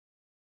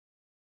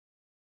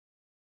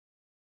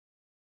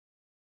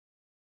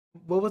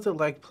What was it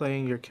like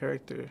playing your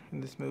character in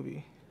this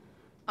movie?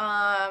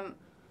 Well,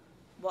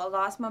 I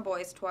lost my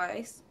voice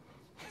twice,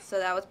 so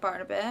that was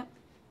part of it.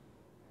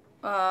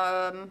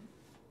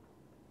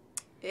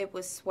 It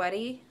was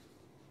sweaty.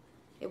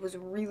 It was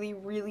really,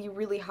 really,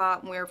 really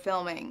hot when we were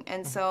filming.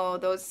 And so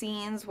those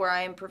scenes where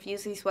I am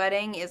profusely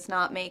sweating is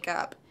not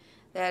makeup.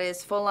 That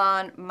is full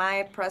on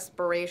my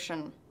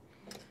perspiration.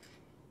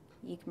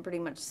 You can pretty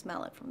much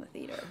smell it from the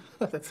theater.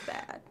 It's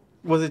bad.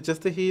 Was it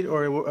just the heat,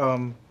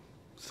 or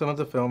some of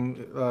the film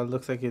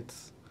looks like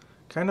it's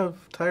kind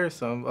of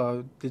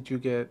tiresome? Did you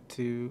get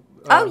to...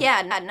 Oh,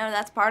 yeah. No,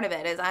 that's part of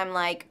it, is I'm,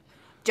 like,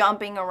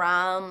 jumping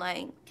around,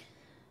 like,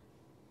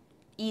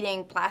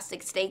 eating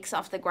plastic steaks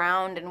off the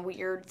ground and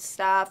weird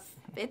stuff.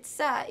 It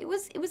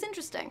was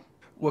interesting.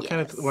 What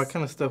kind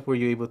of stuff were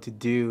you able to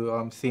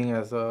do, seeing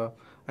as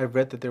I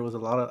read that there was a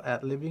lot of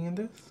ad-libbing in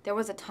this? There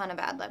was a ton of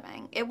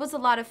ad-libbing. It was a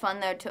lot of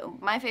fun, though, too.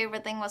 My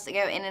favorite thing was to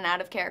go in and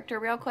out of character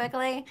real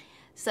quickly.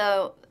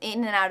 So,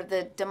 in and out of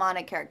the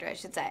demonic character, I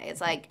should say.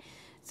 It's like,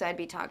 so I'd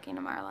be talking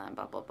to Marla and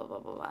blah, blah, blah, blah,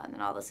 blah, blah, and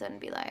then all of a sudden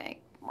be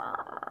like,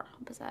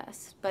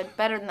 possessed. But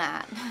better than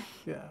that.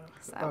 Yeah.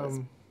 So that was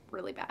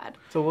really bad.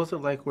 So what was it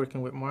like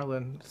working with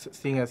Marlon,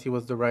 seeing as he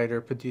was the writer,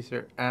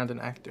 producer, and an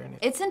actor in it?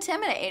 It's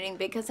intimidating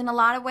because in a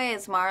lot of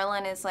ways,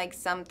 Marlon is like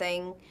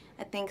something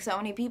I think so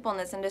many people in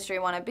this industry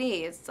want to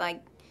be. It's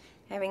like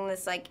having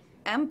this like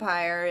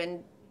empire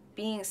and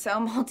being so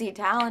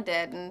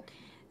multi-talented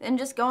and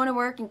just going to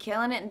work and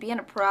killing it and being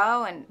a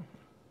pro and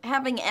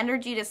having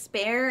energy to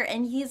spare,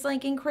 and he's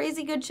like in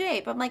crazy good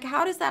shape. I'm like,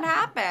 how does that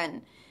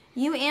happen?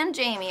 You and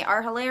Jamie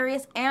are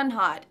hilarious and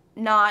hot.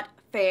 Not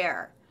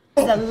fair.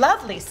 It's a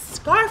lovely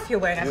scarf you're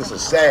wearing. It's a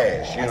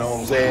sash, you know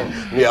what I'm saying?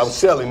 Yeah, I'm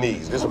selling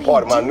these. This is a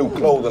part of my new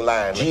clothing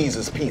line,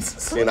 Jesus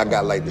Pieces. And I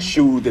got like the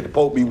shoes that the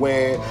Pope be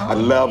wearing. I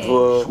love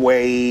her,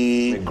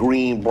 suede,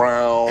 green,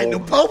 brown. And the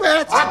Pope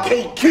hats? I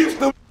can't keep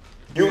them.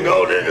 You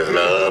know niggas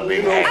love me.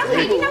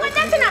 Okay, you know what?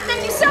 That's enough.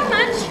 Thank you so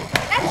much.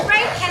 That's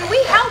great. Can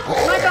we help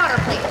my daughter,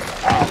 please?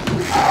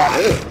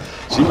 Yeah.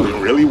 She was a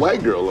really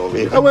white girl on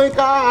me. Oh my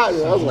God.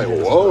 I was like,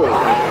 whoa. All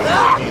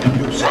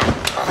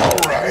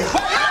right.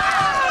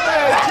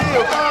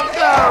 Calm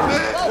down,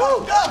 man.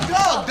 Whoa.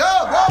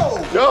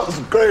 Y'all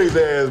some crazy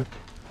ass.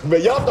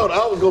 Man, y'all thought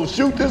I was gonna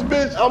shoot this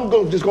bitch? I'm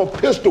just gonna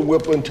pistol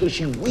whip her until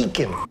she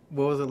weakened.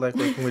 What was it like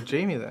working with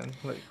Jamie then?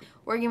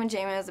 Working with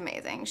Jamie was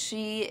amazing.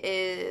 She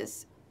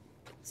is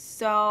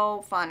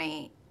so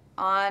funny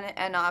on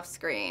and off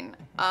screen.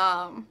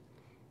 Yeah,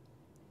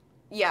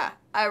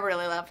 I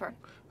really love her.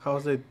 How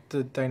was the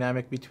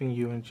dynamic between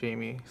you and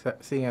Jamie,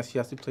 seeing as she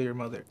has to play your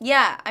mother?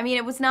 Yeah, I mean,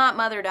 it was not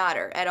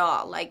mother-daughter at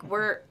all. Like,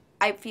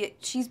 I feel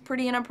she's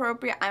pretty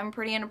inappropriate, I'm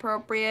pretty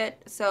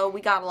inappropriate, so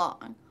we got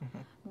along.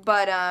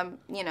 But,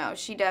 you know,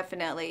 she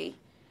definitely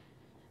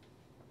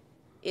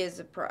is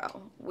a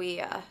pro.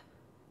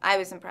 I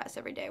was impressed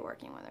every day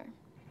working with her.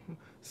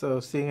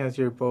 So seeing as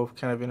you're both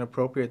kind of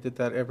inappropriate, did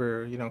that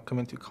ever, come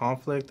into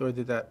conflict, or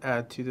did that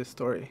add to the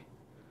story?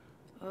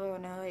 Oh,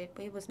 no,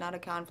 it was not a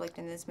conflict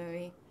in this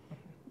movie.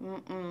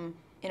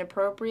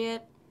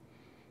 Inappropriate,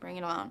 bring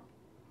it on.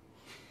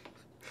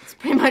 It's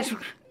pretty much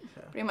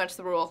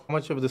the rule. How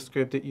much of the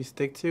script did you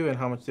stick to, and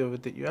how much of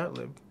it did you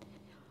ad-lib?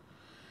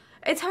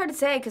 It's hard to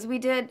say, because we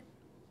did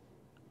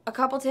a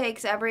couple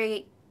takes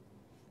every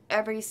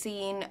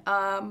scene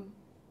on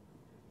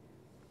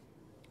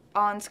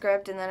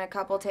script, and then a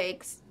couple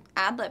takes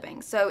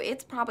ad-libbing. So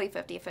it's probably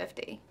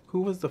 50-50.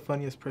 Who was the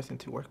funniest person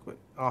to work with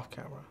off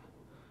camera?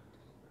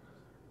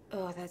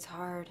 Oh, that's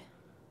hard.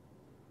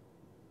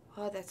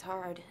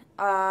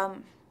 I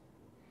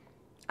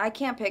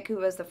can't pick who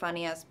was the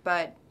funniest,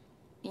 but,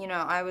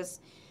 I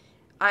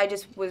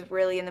just was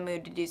really in the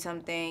mood to do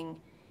something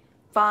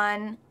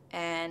fun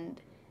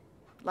and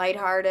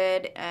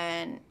lighthearted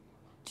and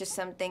just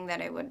something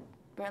that I would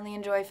really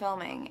enjoy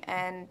filming,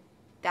 and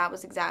that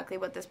was exactly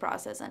what this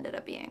process ended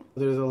up being.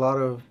 There's a lot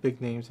of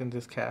big names in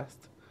this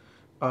cast.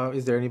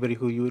 Is there anybody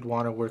who you would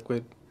want to work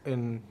with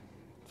in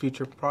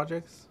future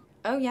projects?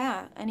 Oh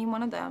yeah, any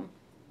one of them.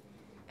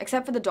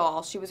 Except for the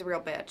doll. She was a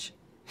real bitch.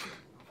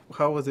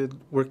 How was it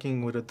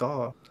working with a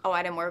doll? Oh,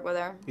 I didn't work with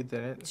her. You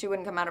didn't? She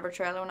wouldn't come out of her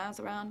trailer when I was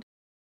around.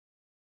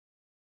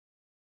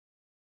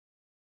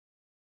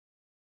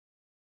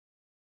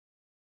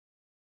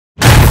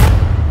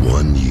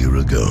 One year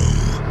ago,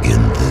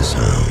 in this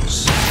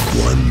house,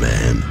 one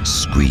man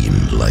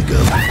screamed like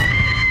a...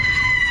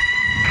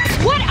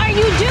 What are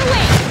you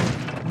doing?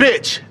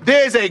 Bitch,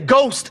 there's a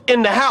ghost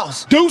in the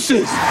house.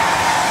 Deuces!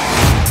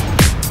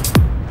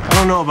 I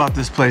don't know about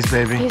this place,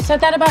 baby. You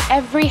said that about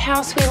every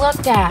house we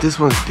looked at. This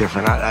one's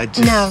different. I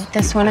just... No,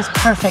 this one is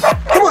perfect.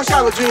 Come on,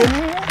 Charlotte Jean.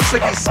 It's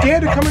like he's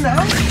scared to come in the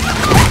house.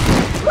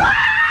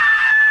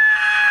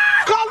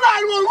 Call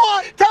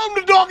 911. Tell him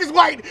the dog is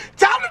white.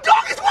 Tell him the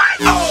dog is white.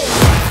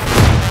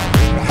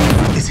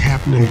 Oh! It's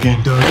happening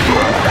again, Doug.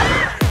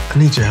 I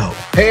need your help.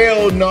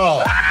 Hell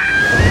no.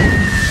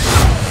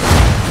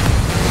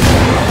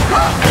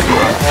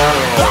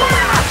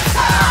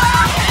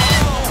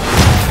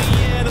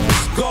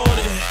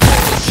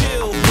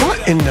 What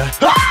in the...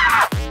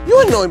 You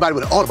wouldn't know anybody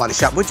with an auto body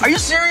shop, would you? Are you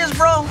serious,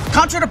 bro?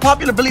 Contrary to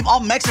popular belief,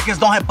 all Mexicans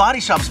don't have body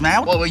shops,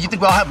 man. Well, you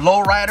think we all have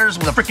lowriders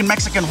with a freaking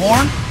Mexican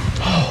horn?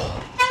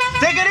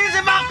 Take it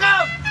easy,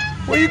 Malcolm!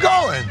 Where you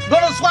going? Go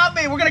to the swap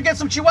meet. We're gonna get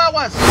some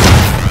chihuahuas.